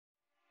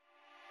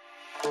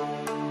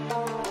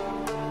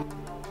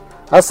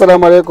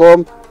अस्सलाम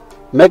वालेकुम,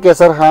 मैं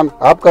केसर खान,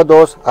 आपका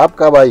दोस्त,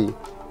 आपका भाई।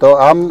 तो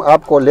हम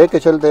आपको लेके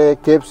चलते हैं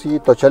KFC,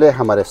 तो चले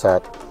हमारे साथ।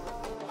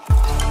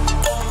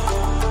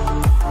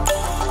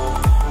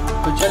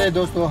 तो चले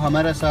दोस्तों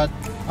हमारे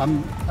साथ,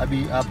 हम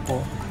अभी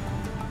आपको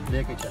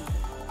लेके चलते हैं।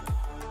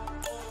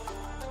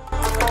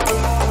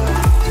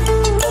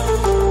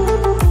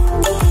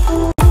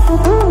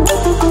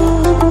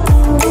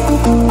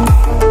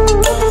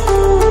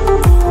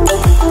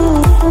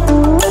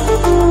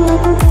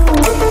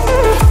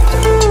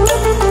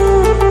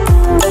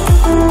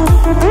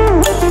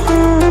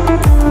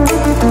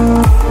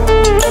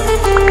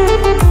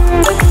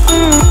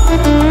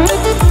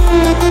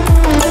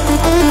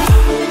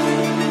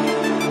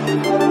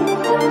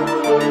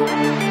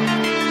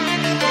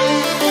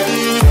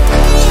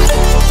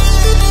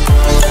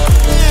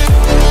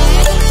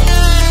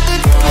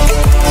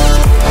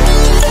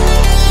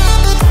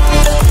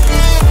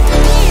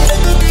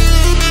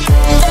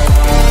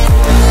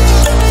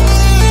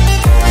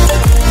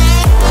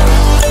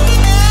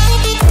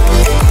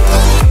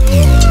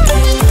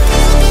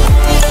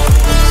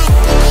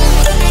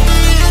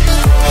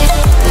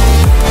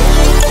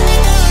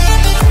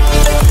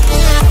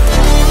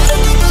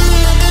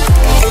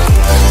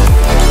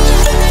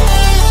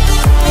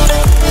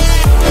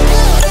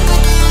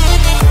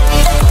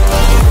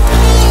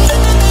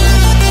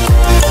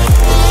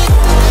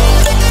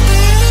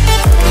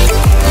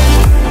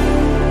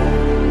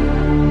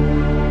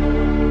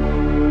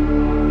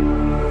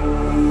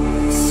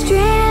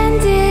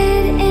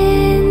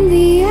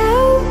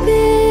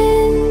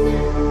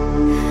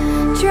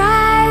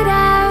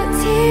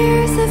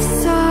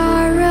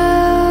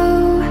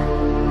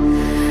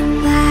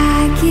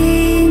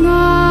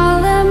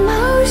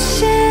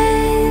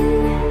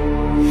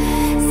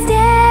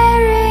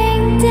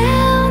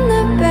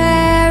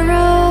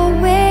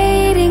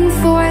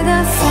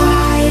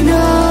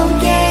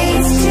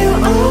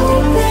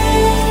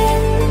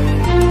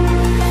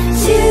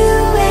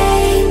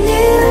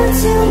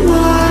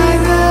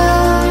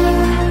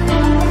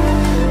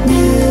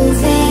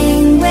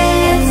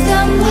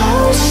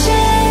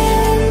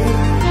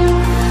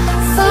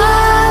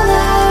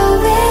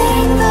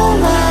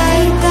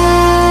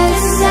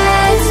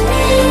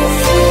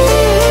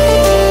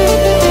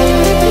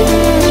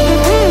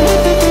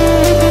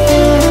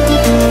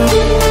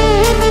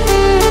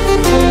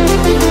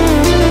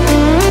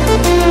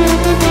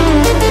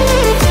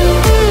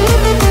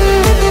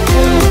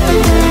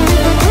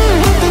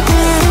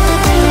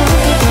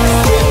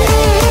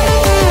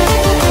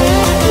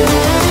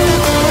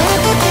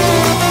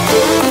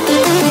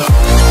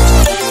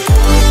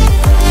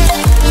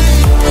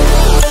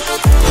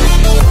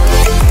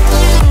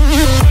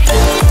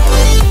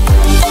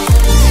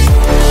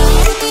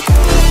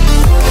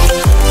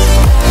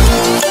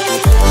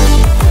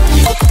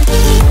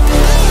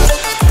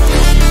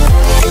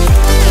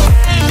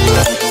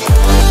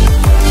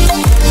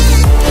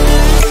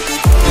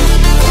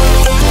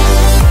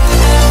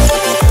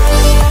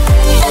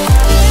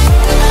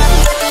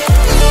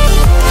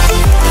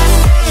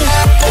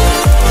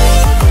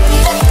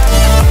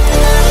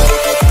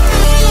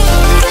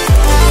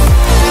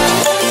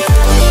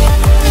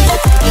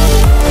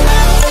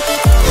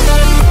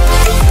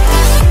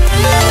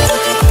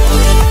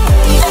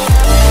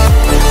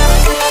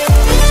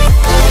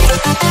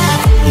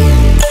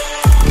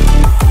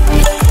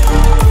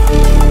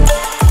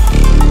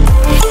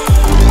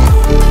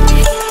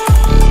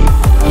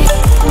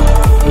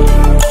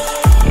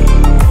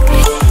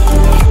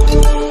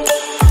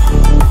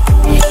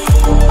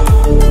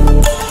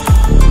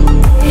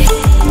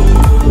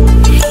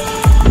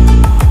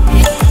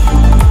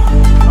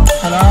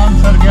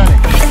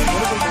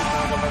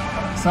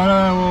 सर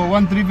वो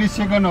 1 3 पीस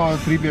चिकन और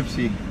 3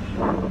 Pepsi.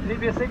 3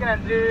 piece chicken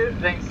and 3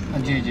 drinks.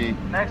 Ji ji,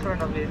 next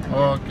order please.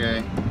 Okay.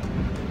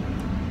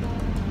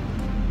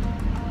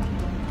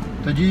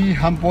 तो जी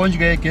हम पहुंच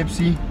गए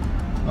KFC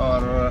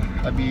और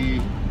अभी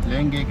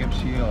लेंगे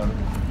KFC और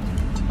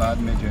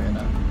बाद में जो है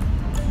ना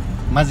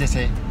मज़े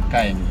से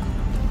खाएंगे।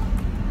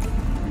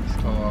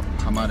 तो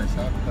हमारे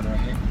साथ कर रहे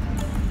हैं।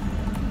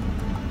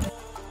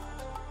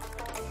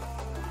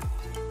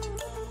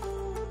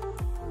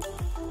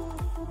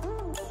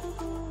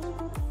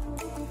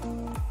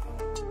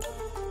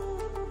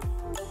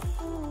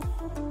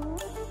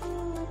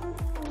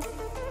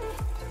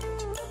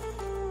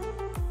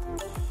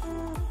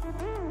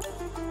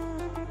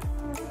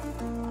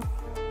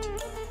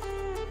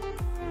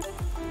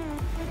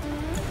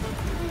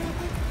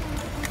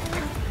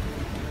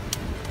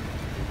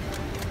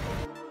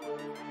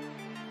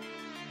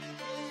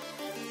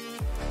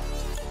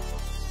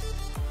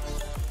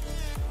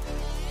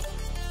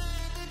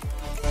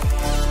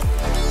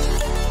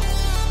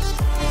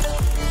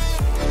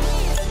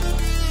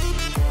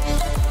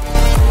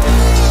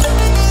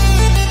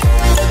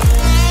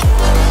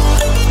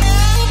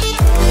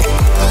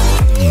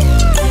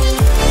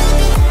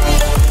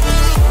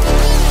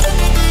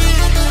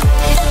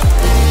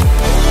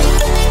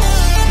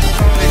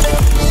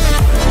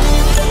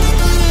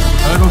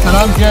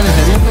 सलाम किया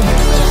खैरियत है।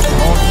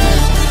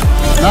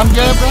 नाम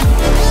क्या है आपका?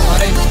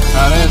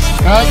 अरे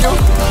कहाँ के हो?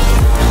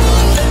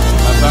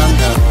 मर्दान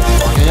का।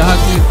 ओके, यहाँ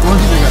की कौन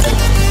सी जगह पे?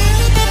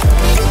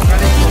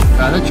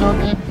 काले चौक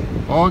है।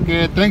 Okay,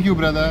 thank you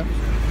brother.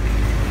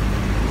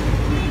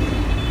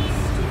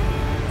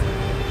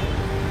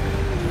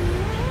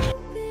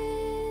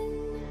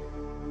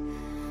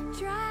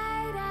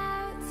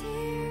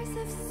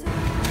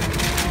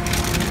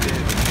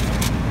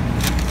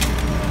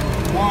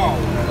 Wow,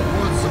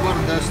 बहुत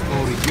ज़बरदस्त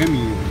और यम्मी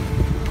है।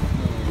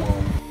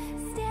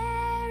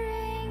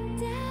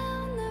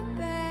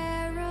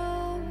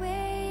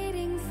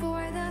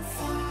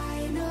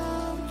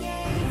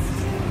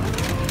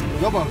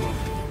 जबरदस्त।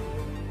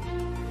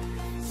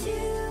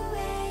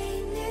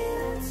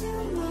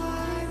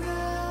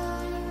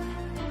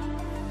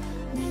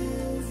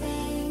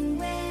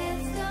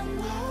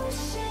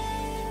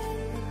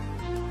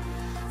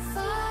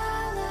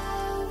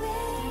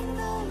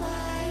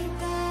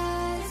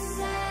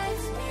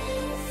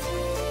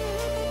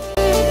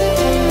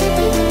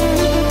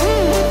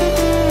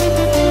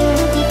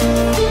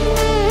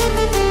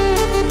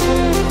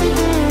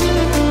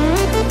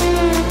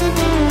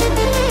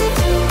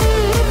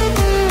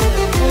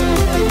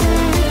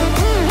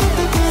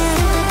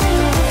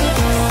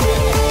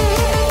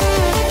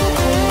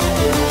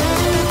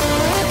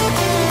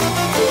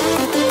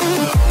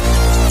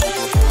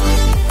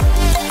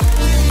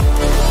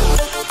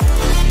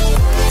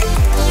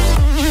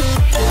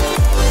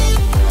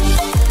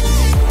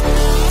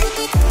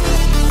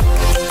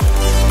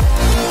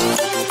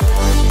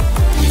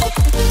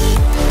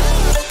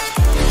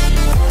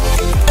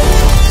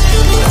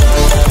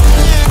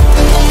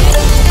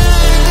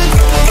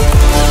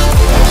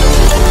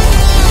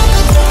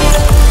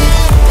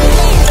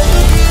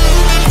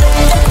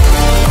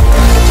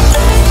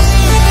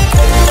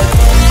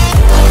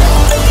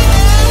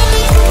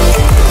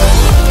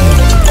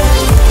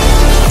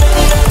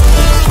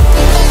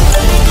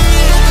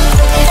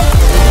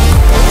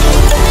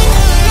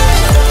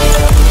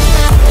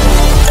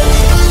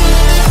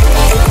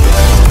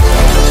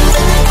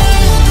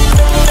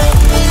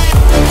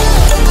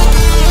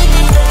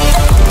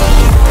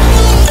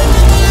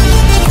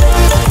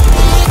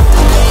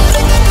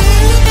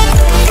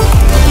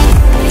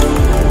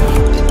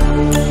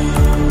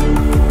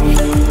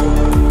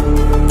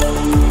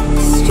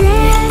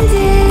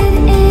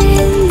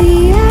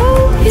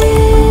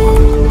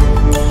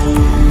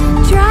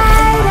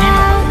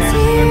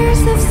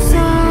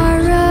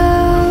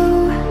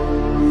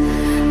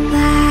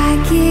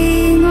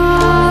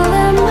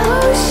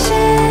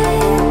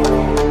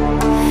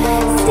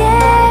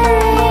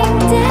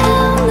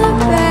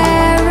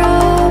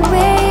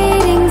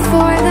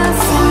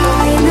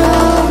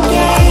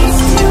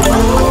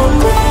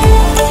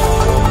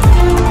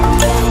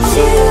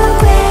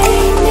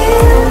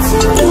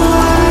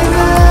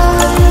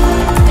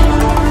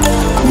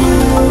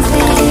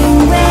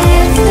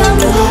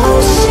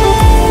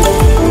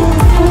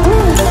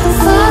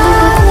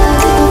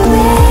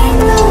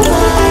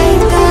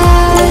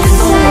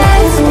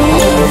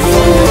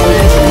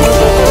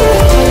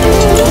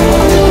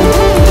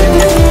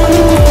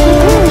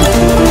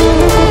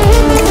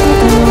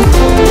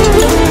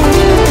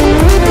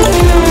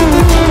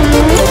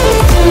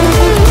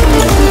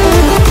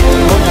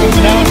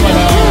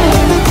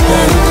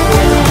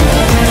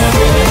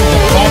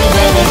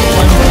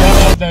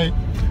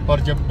 और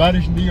जब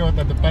बारिश नहीं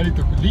होता तो पानी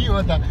तो खुली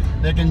होता,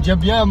 लेकिन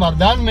जब यह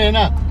मर्दान में है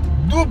ना,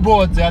 धूप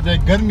बहुत ज़्यादा है,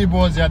 गर्मी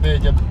बहुत ज़्यादा है,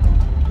 जब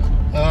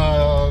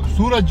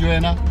सूरज जो है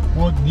ना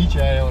बहुत नीचे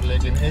है, और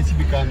लेकिन एसी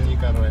भी काम नहीं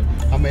कर रहा है,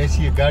 हम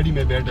एसी गाड़ी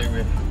में बैठे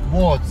हुए,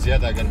 बहुत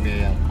ज़्यादा गर्मी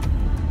है यार।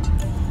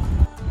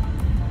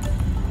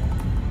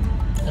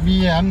 अभी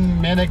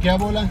मैंने क्या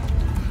बोला?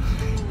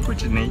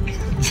 कुछ नहीं।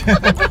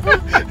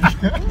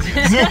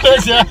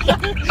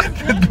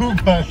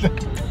 धूप आता,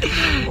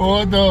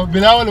 वो तो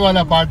बिलावल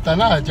वाला पार्ट था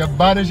ना, जब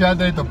बारिश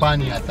आता है तो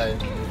पानी आता है,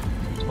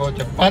 और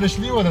जब बारिश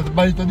नहीं होता तो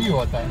बारिश तो नहीं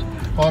होता है।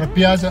 और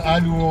प्याज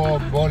आलू वो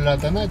बोल रहा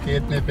था ना कि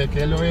इतने पे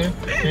किलो है,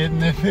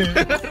 इतने पे।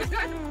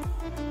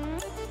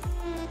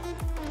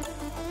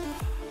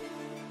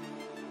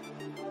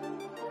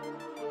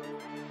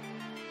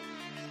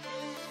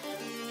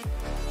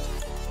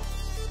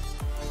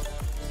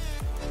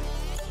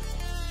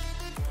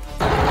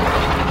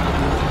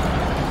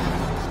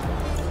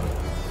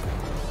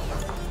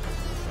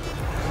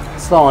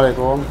 अस्सलाम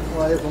वालेकुम।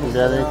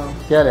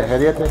 क्या है,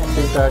 खैरियत है?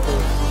 ठीक ठाक है,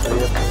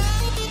 खैरियत है।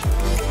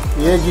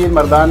 ये जी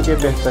मर्दान के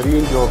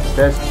बेहतरीन जो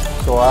बेस्ट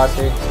स्वाद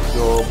है,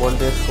 जो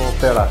बोलते हैं इसको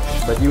पेड़ा,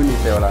 बदियूनी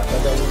पेड़ा,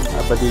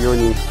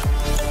 बदियूनी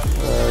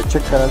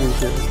चेक करा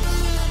दीजिए।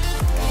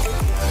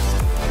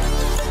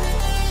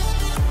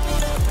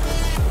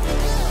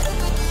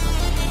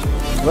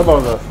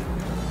 ज़बरदस्त।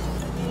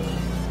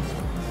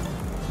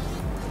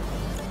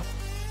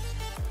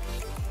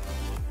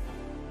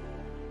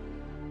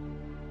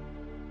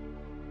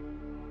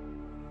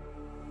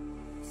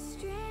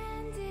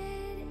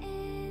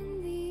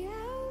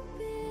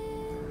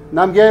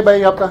 नाम क्या है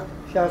भाई आपका?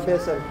 शाह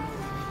फैसल।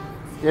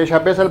 ये शाह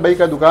फैसल भाई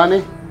का दुकान है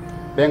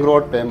बैंक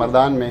रोड पे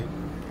मर्दान में।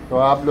 तो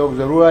आप लोग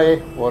ज़रूर आए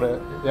और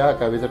यहाँ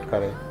का विज़िट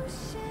करें।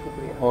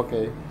 शुक्रिया।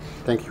 Okay,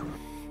 thank you.